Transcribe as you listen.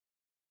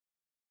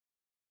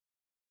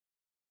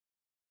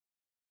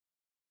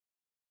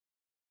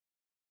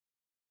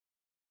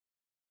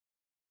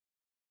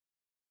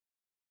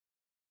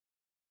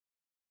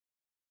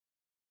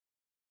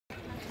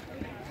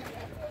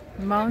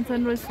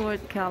Mountain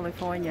Resort,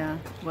 California.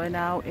 We're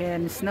now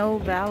in Snow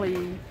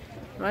Valley,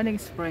 Running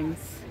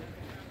Springs.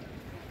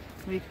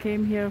 We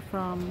came here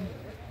from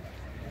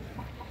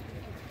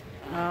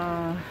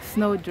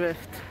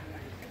Snowdrift.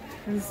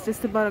 It's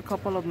just about a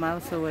couple of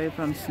miles away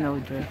from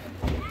Snowdrift.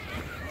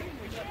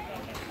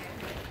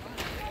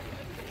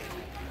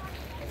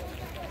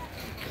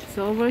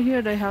 So over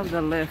here they have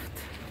the lift.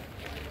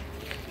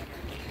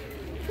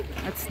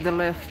 That's the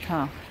lift,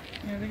 huh?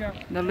 Yeah, they got...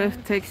 The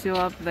lift takes you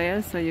up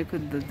there so you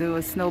could do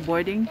a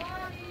snowboarding.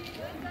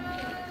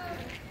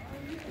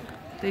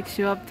 Takes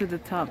you up to the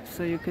top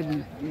so you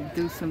could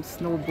do some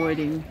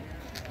snowboarding.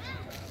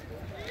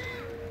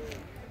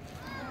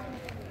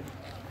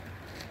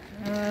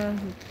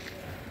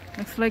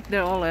 Looks like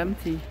they're all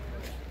empty.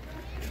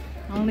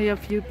 Only a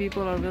few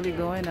people are really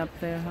going up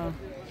there, huh?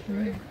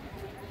 Right.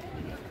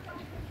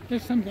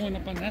 There's some going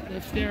up on that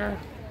lift there.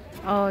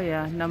 Oh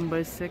yeah,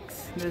 number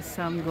 6. There's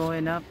some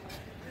going up.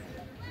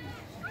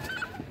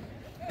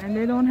 And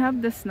they don't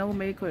have the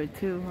snowmaker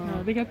too, huh?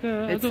 No, they got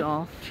the it's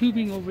off.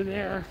 Tubing over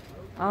there.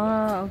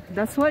 Oh,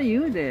 that's what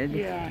you did.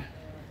 Yeah.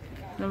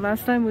 The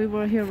last time we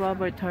were here,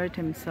 Robert hurt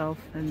himself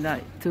in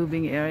that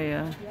tubing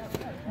area.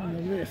 On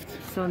the lift.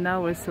 So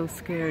now we're so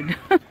scared.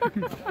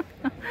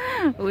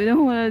 We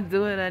don't want to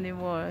do it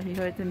anymore. He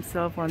hurt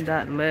himself on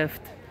that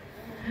lift.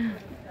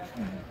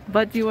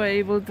 But you were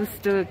able to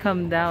still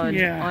come down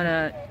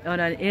on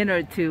an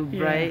inner tube,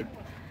 right?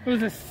 It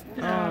was a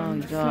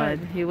oh God,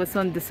 he was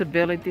on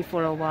disability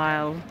for a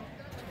while.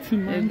 2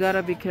 months. You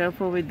gotta be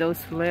careful with those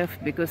lifts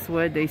because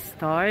where they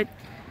start,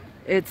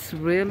 it's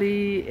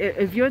really,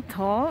 if you're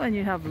tall and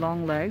you have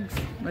long legs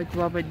like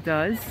Robert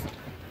does,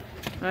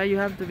 you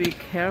have to be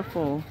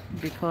careful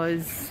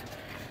because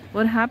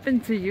what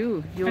happened to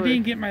you? I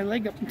didn't get my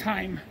leg up in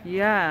time.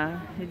 Yeah,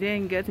 he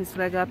didn't get his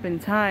leg up in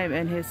time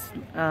and his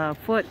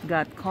foot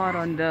got caught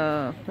on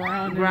the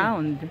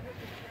ground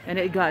and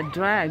it got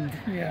dragged.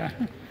 Yeah.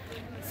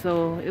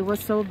 So it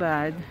was so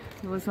bad.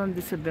 He was on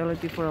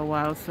disability for a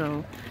while,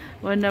 so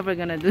we're never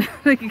gonna do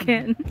it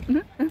again.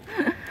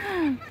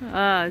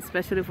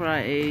 Especially for our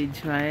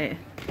age, right?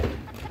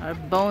 Our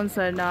bones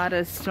are not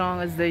as strong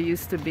as they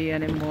used to be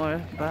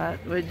anymore, but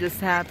we're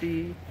just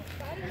happy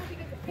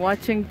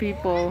watching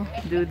people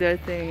do their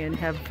thing and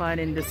have fun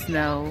in the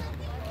snow.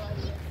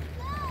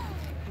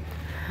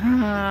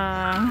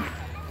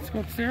 Let's go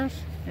upstairs.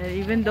 And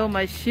even though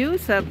my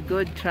shoes have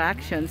good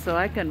traction, so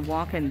I can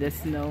walk in the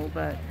snow,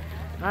 but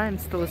I'm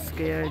still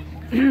scared,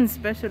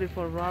 especially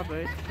for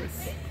Robert,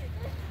 because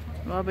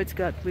Robert's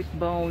got weak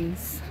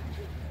bones.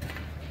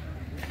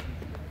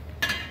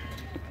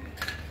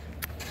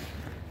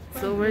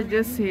 So we're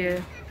just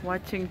here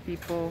watching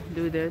people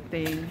do their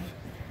thing,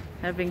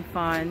 having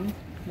fun,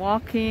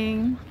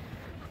 walking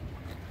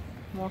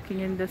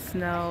in the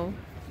snow.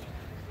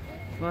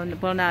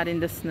 Well, not in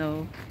the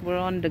snow. We're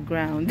on the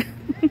ground.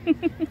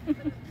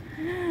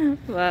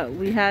 Well,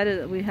 we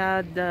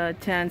had the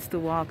chance to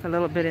walk a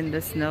little bit in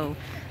the snow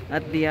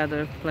at the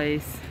other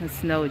place, a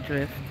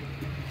Snowdrift.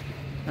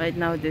 Right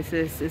now this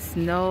is a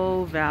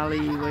Snow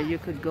Valley where you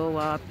could go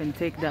up and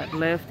take that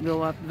lift,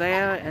 go up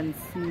there and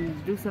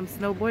do some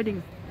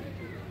snowboarding.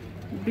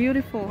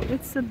 Beautiful.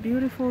 It's a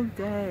beautiful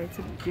day. It's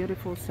a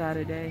beautiful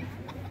Saturday.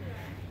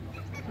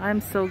 I'm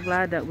so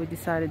glad that we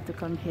decided to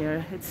come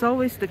here. It's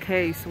always the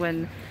case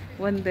when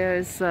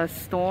there's a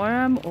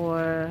storm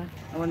or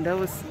when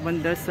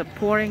there's a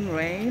pouring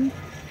rain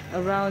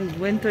around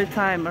winter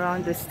time,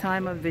 around this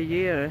time of the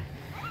year.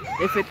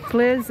 If it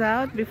clears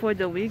out before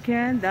the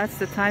weekend, that's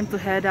the time to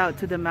head out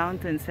to the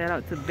mountains, head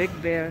out to Big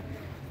Bear,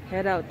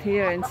 head out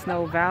here in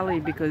Snow Valley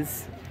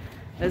because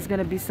there's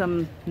gonna be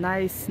some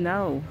nice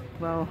snow.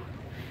 Well,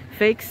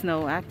 fake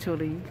snow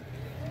actually.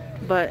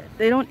 But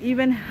they don't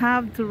even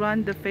have to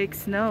run the fake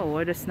snow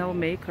or the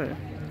snowmaker.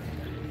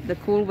 The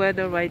cool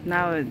weather right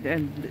now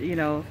and you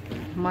know,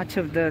 much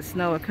of the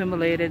snow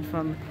accumulated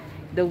from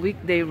the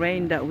weekday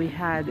rain that we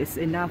had is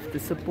enough to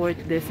support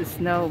this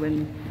snow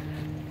and,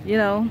 you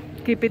know,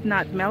 keep it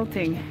not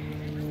melting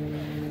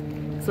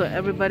so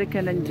everybody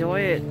can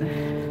enjoy it.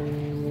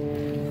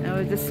 And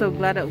we're just so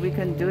glad that we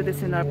can do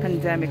this in our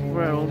pandemic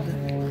world.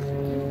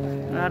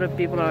 A lot of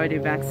people are already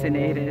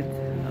vaccinated.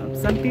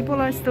 Some people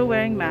are still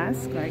wearing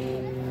masks, like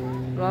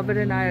Robert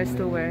and I are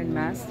still wearing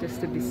masks just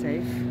to be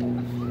safe.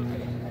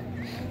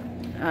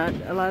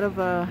 A lot of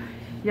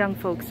young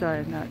folks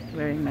are not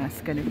wearing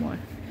masks anymore.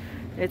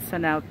 It's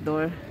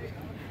outdoor,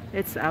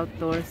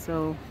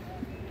 so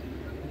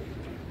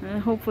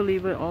hopefully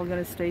we're all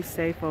gonna stay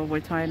safe while we're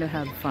trying to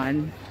have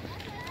fun.